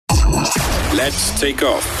Let's take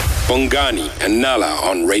off. Bongani and Nala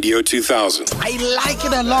on Radio 2000. I like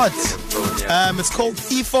it a lot. It's called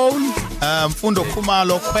Ephone. Fundo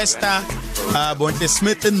Kumalo, Questa, Bonte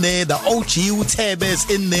Smith in there, the OG Utebe is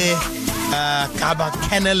in there, Kaba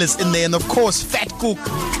Kennel is in there, and of course Vetkuk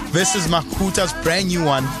versus Mahoota's brand new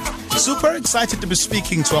one. Super excited to be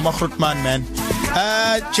speaking to Amakrutman, man.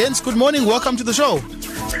 Gents, good morning. Welcome to the show.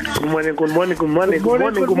 Good morning,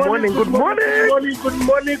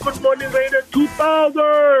 Radio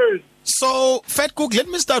 2000. So, Vetkuk, let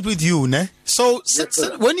me start with you, ne? So,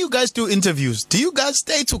 when you guys do interviews, do you guys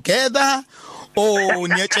stay together? Or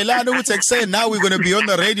say, now we're going to be on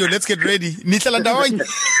the radio, let's get ready.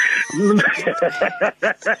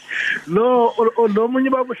 No,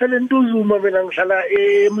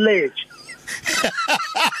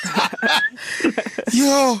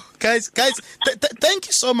 Yo, guys, thank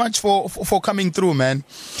you so much for coming through, man.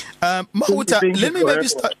 Mahoota,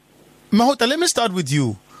 let me start with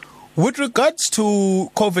you. With regards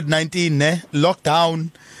to COVID-19,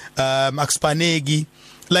 lockdown, Akspanegi,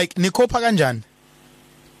 like Nikopa Ganjan.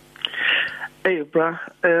 Hey, brah.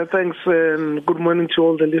 Thanks and good morning to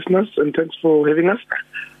all the listeners, and thanks for having us.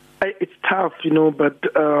 It's tough, but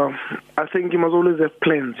I think you must always have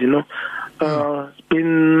plans, It's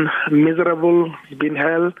been miserable, it's been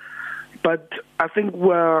hell, but I think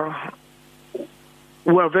we're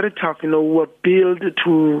very tough, we're built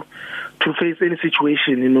to face any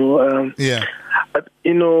situation,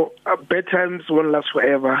 bad times won't last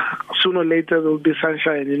forever. Sooner or later there will be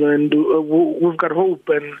sunshine, and we've got hope,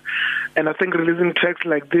 and I think releasing tracks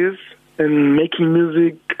like this and making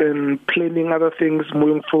music and planning other things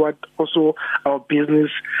moving forward, also our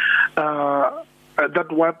business,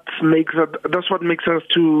 that's what makes us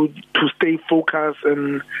to stay focused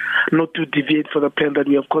and not to deviate for the plan that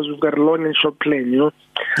we have. Of course, we've got a long and short plan, long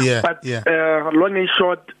and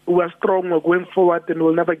short, we're strong, we're going forward, and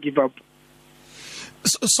we'll never give up.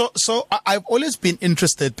 So I've always been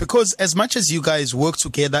interested, because as much as you guys work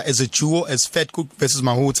together as a duo, as Vetkuk versus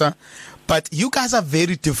Mahoota, but you guys are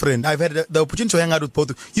very different. I've had the opportunity to hang out with both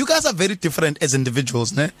of you. You guys are very different as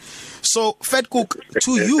individuals, ne? So, Vetkuk,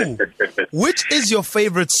 to you, which is your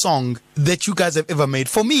favorite song that you guys have ever made?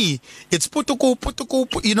 For me, it's Putuku,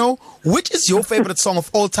 which is your favorite song of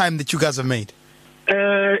all time that you guys have made?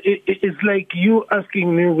 It's like you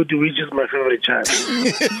asking me which is my favorite child.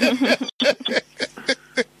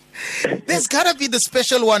 There's gotta be the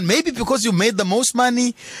special one. Maybe because you made the most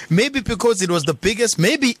money. Maybe because it was the biggest.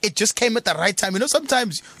 Maybe it just came at the right time.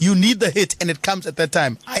 Sometimes you need the hit and it comes at that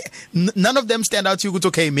time. None of them stand out to you. It's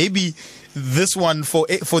okay. Maybe this one for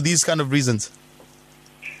these kind of reasons.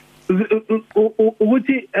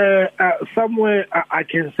 Somewhere I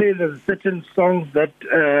can say there's certain songs that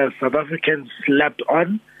South Africans slapped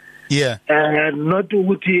on. Yeah. Not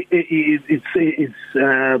Uti. It's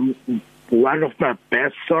one of my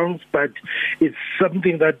best songs, but it's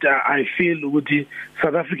something that I feel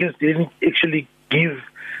South Africans didn't actually give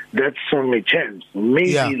that song a chance.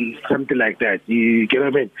 Maybe something like that. You get what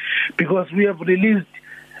I mean? Because we have released,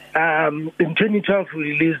 in 2012 we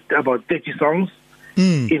released about 30 songs.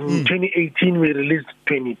 In 2018 we released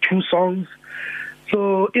 22 songs.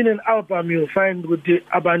 So in an album you'll find with the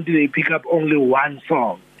Abandi they pick up only one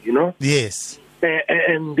song, Yes.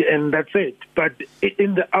 And that's it. But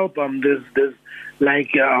in the album, there's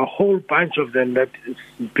like a whole bunch of them that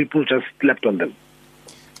people just slept on them.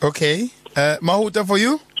 Okay, Mahoota, for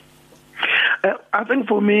you? I think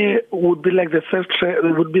for me it would be like the first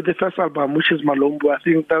album, which is Malombo. I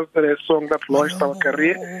think that's the song that launched our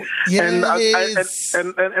career. Yes.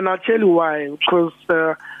 And I'll tell you why. Because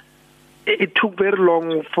it took very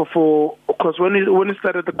long because when we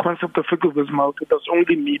started the concept of Vetkuk versus Mahoota, it was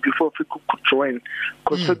only me before Vetkuk could join.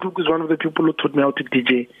 Because Vetkuk is one of the people who taught me how to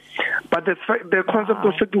DJ. But the concept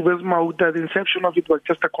of Vetkuk versus Mahoota, the inception of it was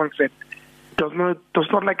just a concept. It was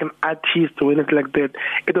not like an artist or anything like that.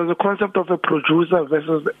 It was a concept of a producer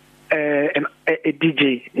versus a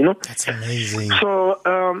DJ. That's amazing.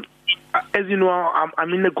 So. As you know,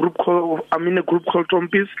 I'm in a group called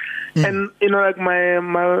Trompis, and like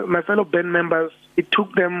my fellow band members, it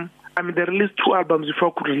took them. They released 2 albums before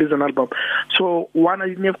I could release an album. So one, I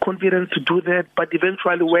didn't have confidence to do that, but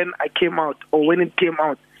eventually when it came out,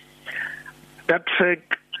 that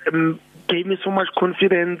track gave me so much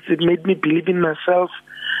confidence. It made me believe in myself,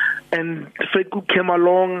 and Vetkuk came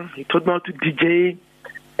along. He taught me how to DJ,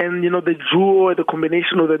 and the duo, the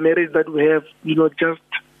combination of the marriage that we have, just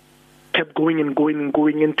kept going and going and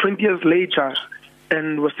going. And 20 years later,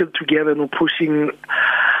 and we're still together and we're pushing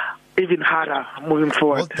even harder moving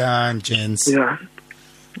forward. Well done, gents. Yeah.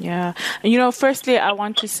 Yeah. And, firstly, I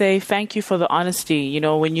want to say thank you for the honesty.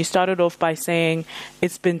 When you started off by saying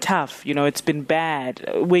it's been tough, it's been bad.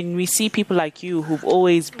 When we see people like you who've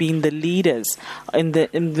always been the leaders in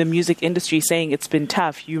the music industry saying it's been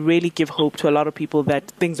tough, you really give hope to a lot of people that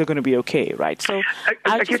things are going to be okay, right? So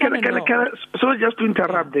so just to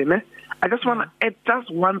interrupt then, I just want to add just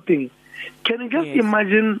one thing. Can you just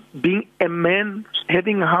imagine being a man,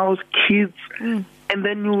 having a house, kids, and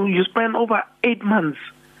then you spend over 8 months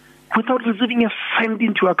without receiving a cent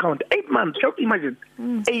into your account? 8 months. Just imagine.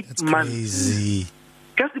 8 That's months. Crazy.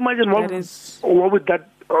 Just imagine what would that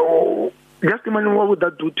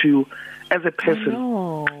do to you as a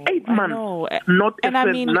person? 8 months. Not a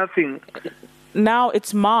cent, nothing. Now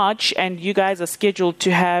it's March and you guys are scheduled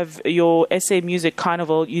to have your SA Music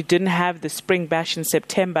Carnival. You didn't have the Spring Bash in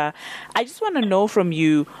September. I just want to know from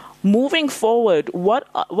you, moving forward, what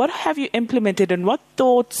have you implemented and what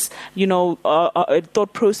thoughts,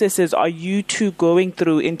 thought processes are you two going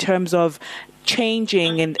through in terms of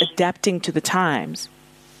changing and adapting to the times?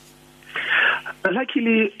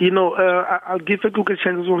 Luckily, I'll give Vetkuk a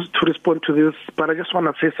chance to respond to this, but I just want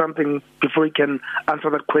to say something before he can answer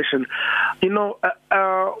that question. We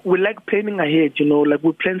like planning ahead, like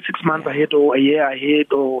we plan 6 months ahead or a year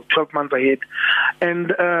ahead or 12 months ahead. And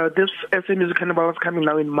this SA Music Carnival was coming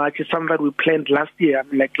now in March. It's something that we planned last year.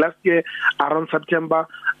 Like last year, around September,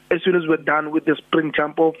 as soon as we're done with the spring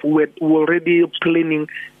jump-off, we're already planning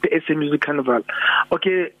the SA Music Carnival.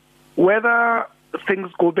 Okay, whether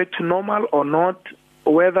things go back to normal or not,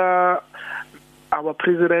 whether our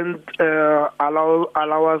president allows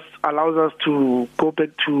us to go back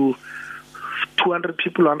to 200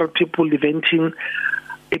 people, 100 people eventing,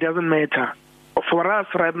 it doesn't matter. For us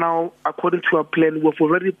right now, according to our plan, we've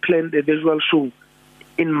already planned a visual show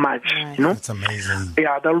in March. Nice. That's amazing.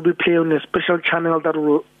 Yeah, that will be played on a special channel that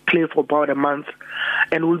will play for about a month,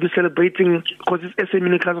 and we'll be celebrating, because it's SA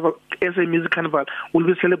Music Carnival, we'll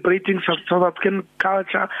be celebrating South African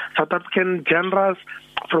culture, South African genres,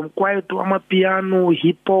 from kwaito, amapiano,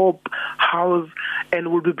 hip-hop, house,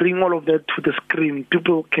 and we'll be bringing all of that to the screen.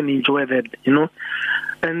 People can enjoy that,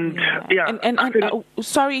 And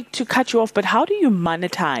sorry to cut you off, but how do you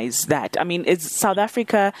monetize that? I mean, is the South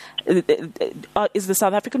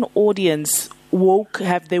African audience woke?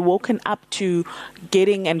 Have they woken up to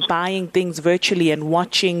getting and buying things virtually and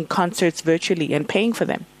watching concerts virtually and paying for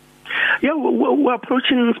them? Yeah, we're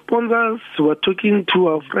approaching sponsors. We're talking to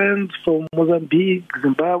our friends from Mozambique,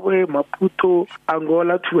 Zimbabwe, Maputo,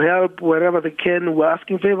 Angola to help wherever they can. We're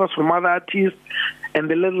asking favors from other artists, and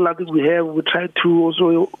the little artists we have, we try to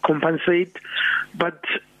also compensate. But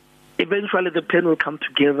eventually the plan will come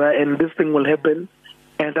together and this thing will happen.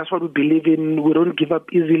 And that's what we believe in. We don't give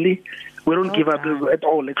up easily. We don't give up at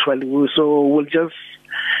all, actually. So we'll just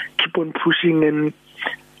keep on pushing. And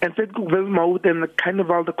Vetkuk and Mahoota and the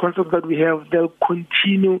Carnival, the concepts that we have, they'll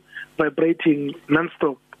continue vibrating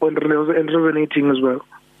nonstop and resonating as well.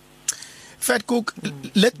 Vetkuk,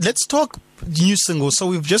 let's talk new singles. So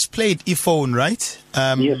we've just played Ephone, right?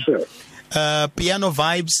 Yes, sir. Piano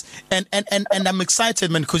vibes. And I'm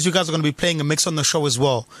excited, man, because you guys are going to be playing a mix on the show as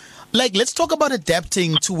well. Let's talk about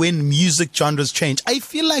adapting to when music genres change. I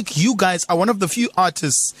feel like you guys are one of the few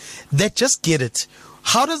artists that just get it.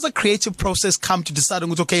 How does the creative process come to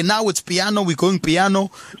deciding, okay, now it's piano, we're going piano.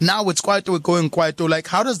 Now it's kwaito, we're going kwaito.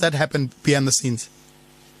 How does that happen behind the scenes?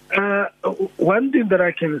 One thing that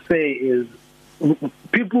I can say is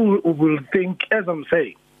people will think, as I'm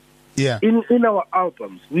saying, in our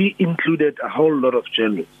albums, we included a whole lot of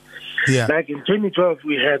genres. Yeah. Like in 2012,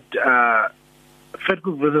 we had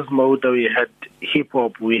Vetkuk versus Mahoota, we had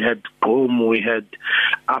hip-hop, we had Gqom, we had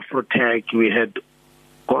Afro-tech, we had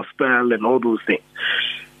gospel and all those things.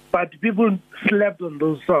 But people slept on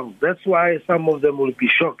those songs. That's why some of them will be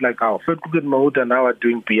shocked, like our Vetkuk and Mahoota now are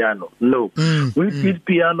doing piano. No. We did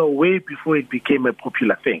piano way before it became a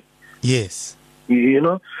popular thing. Yes.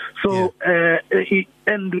 So,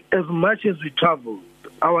 and as much as we travel,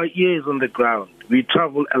 our ear is on the ground. We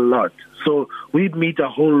travel a lot. So we meet a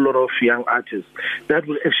whole lot of young artists that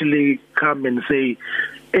will actually come and say,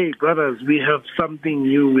 hey, brothers, we have something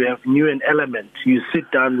new. We have new an element. You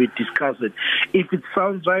sit down, we discuss it. If it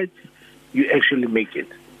sounds right, you actually make it,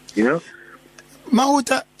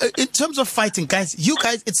 Mahoota, in terms of fighting, guys, you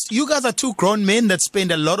guys are two grown men that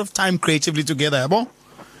spend a lot of time creatively together,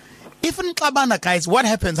 If in Klabana, guys, what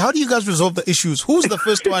happens? How do you guys resolve the issues? Who's the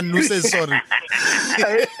first one who says sorry?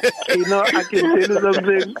 I can tell you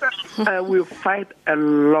something. We fight a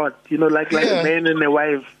lot, like a man and a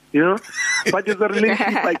wife, But it's a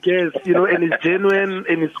relationship, I guess, and it's genuine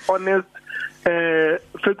and it's honest.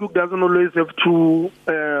 Vetkuk doesn't always have to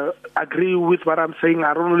agree with what I'm saying.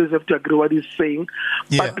 I don't always have to agree what he's saying.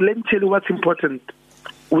 Yeah. But let me tell you what's important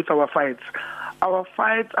with our fights. Our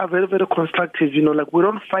fights are very, very constructive. You know, like we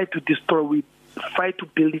don't fight to destroy. We fight to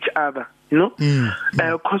build each other. You know,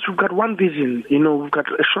 because we've got one vision. You know, we've got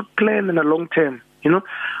a short plan and a long term. You know,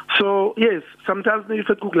 so yes, sometimes maybe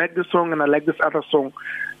Vetkuk like this song and I like this other song,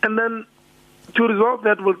 and then to resolve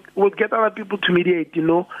that, we'll get other people to mediate. You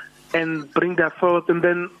know, and bring their thoughts, and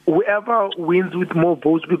then whoever wins with more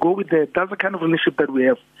votes, we go with that. That's the kind of relationship that we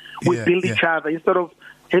have. We build each other instead of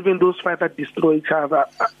having those fights that destroy each other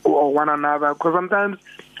or one another. Because sometimes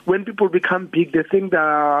when people become big, they think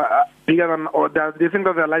they're bigger than, or they think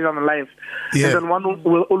that they're larger than life. And then one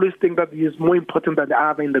will always think that he is more important than the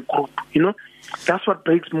other in the group. You know, that's what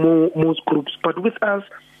breaks most groups. But with us,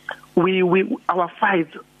 our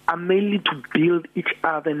fights are mainly to build each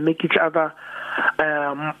other and make each other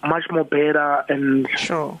much more better and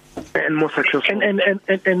and more successful. And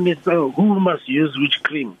it's who must use which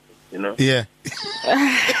cream, you know? Yeah.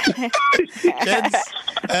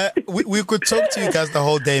 We could talk to you guys the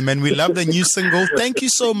whole day, man. We love the new single. Thank you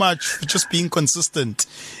so much for just being consistent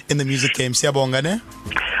in the music game. Siyabonga, ne?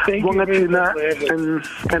 Thank you,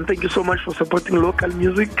 and thank you so much for supporting local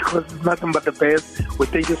music, because it's nothing but the best. We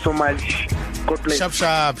thank you so much. God bless.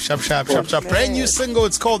 Sharp. Brand new single.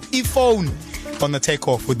 It's called Ephone on the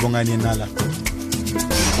Takeoff with Bongani and Nala.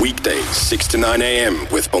 Weekdays 6 to 9 a.m.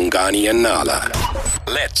 with Bongani and Nala.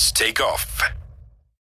 Let's take off.